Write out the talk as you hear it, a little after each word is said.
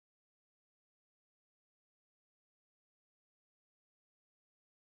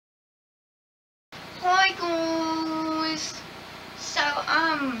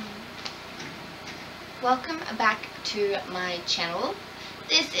welcome back to my channel.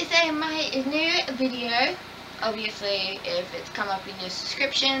 This is my new video. Obviously, if it's come up in your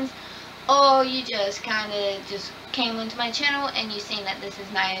subscriptions or you just kind of just came into my channel and you've seen that this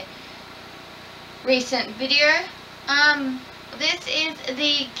is my recent video. This is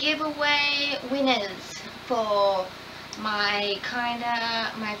the giveaway winners for my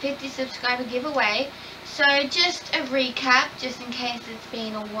 50 subscriber giveaway. So just a recap, just in case it's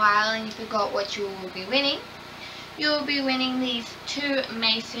been a while and you forgot what you will be winning. You will be winning these two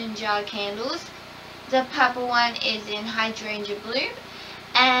mason jar candles. The purple one is in hydrangea blue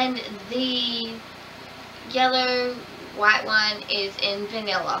and the yellow white one is in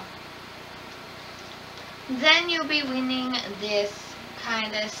vanilla. Then you'll be winning this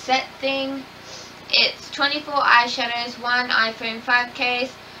kind of set thing. It's 24 eyeshadows, one iPhone 5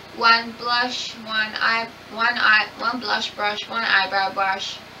 case, one blush, one blush brush, one eyebrow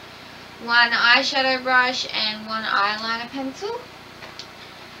brush, one eyeshadow brush, and one eyeliner pencil,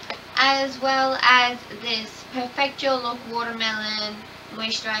 as well as this Perfect Your Look Watermelon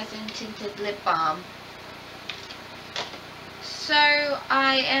Moisturizing Tinted Lip Balm. So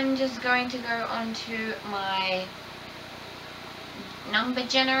I am just going to go onto my number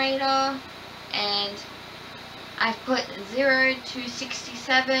generator, and I've put 0 to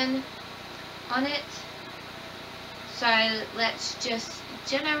 67 on it. So let's just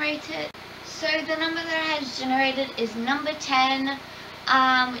generate it. So the number that I have generated is number 10,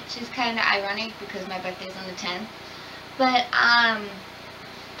 which is kind of ironic because my birthday is on the 10th. But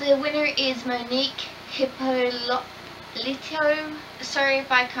the winner is Monique Hippolito. Sorry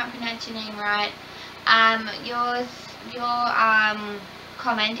if I can't pronounce your name right. Your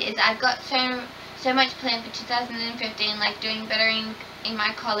comment is, I've got so much planned for 2015, like doing better in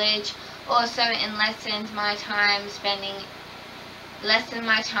my college, also in lessen my time spending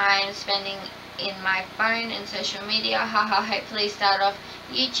in my phone and social media. Haha, hopefully start off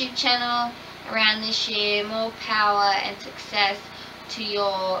YouTube channel around this year. More power and success to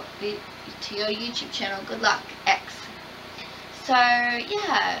your YouTube channel. Good luck, X. So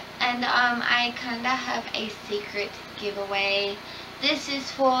yeah, and I kinda have a secret giveaway. This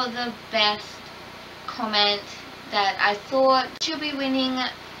is for the best comment that I thought should be winning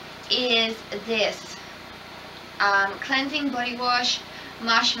is this cleansing body wash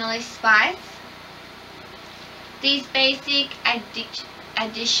marshmallow spice. These basic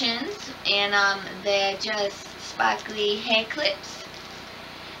additions, and they're just sparkly hair clips,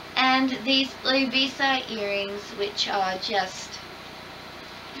 and these Blue Visa earrings, which are just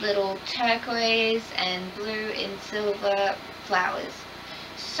little turquoise and blue and silver flowers.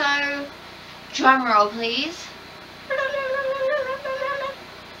 So drum roll please.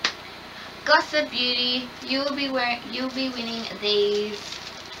 Gossip Beauty, you'll be winning these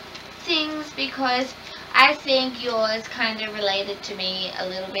things because I think yours kind of related to me a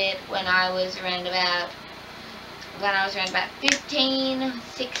little bit when I was around about 15,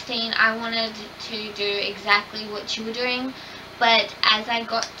 16. I wanted to do exactly what you were doing, but as I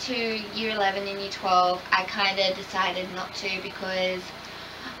got to year 11 and year 12, I kind of decided not to because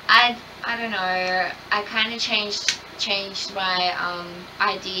I don't know, I kind of changed my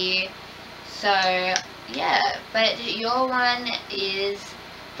idea. So yeah, but your one is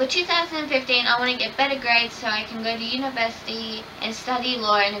for 2015. I want to get better grades so I can go to university and study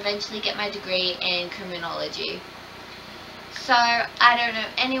law and eventually get my degree in criminology. So I don't know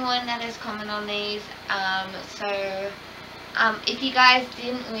anyone that has commented on these. If you guys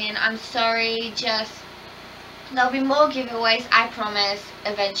didn't win, I'm sorry. Just there'll be more giveaways, I promise,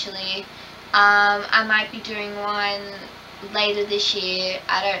 eventually. I might be doing one later this year,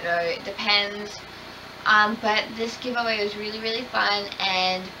 I don't know, it depends. But this giveaway was really fun,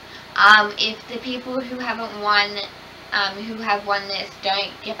 and if the people who haven't won, who have won this,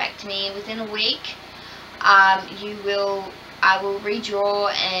 don't get back to me within a week, I will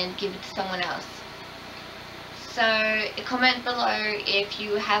redraw and give it to someone else. So comment below if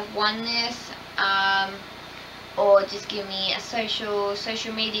you have won this, or just give me a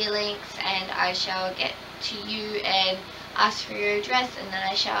social media links, and I shall get to you and ask for your address, and then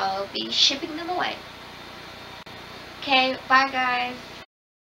I shall be shipping them away. Okay, bye guys.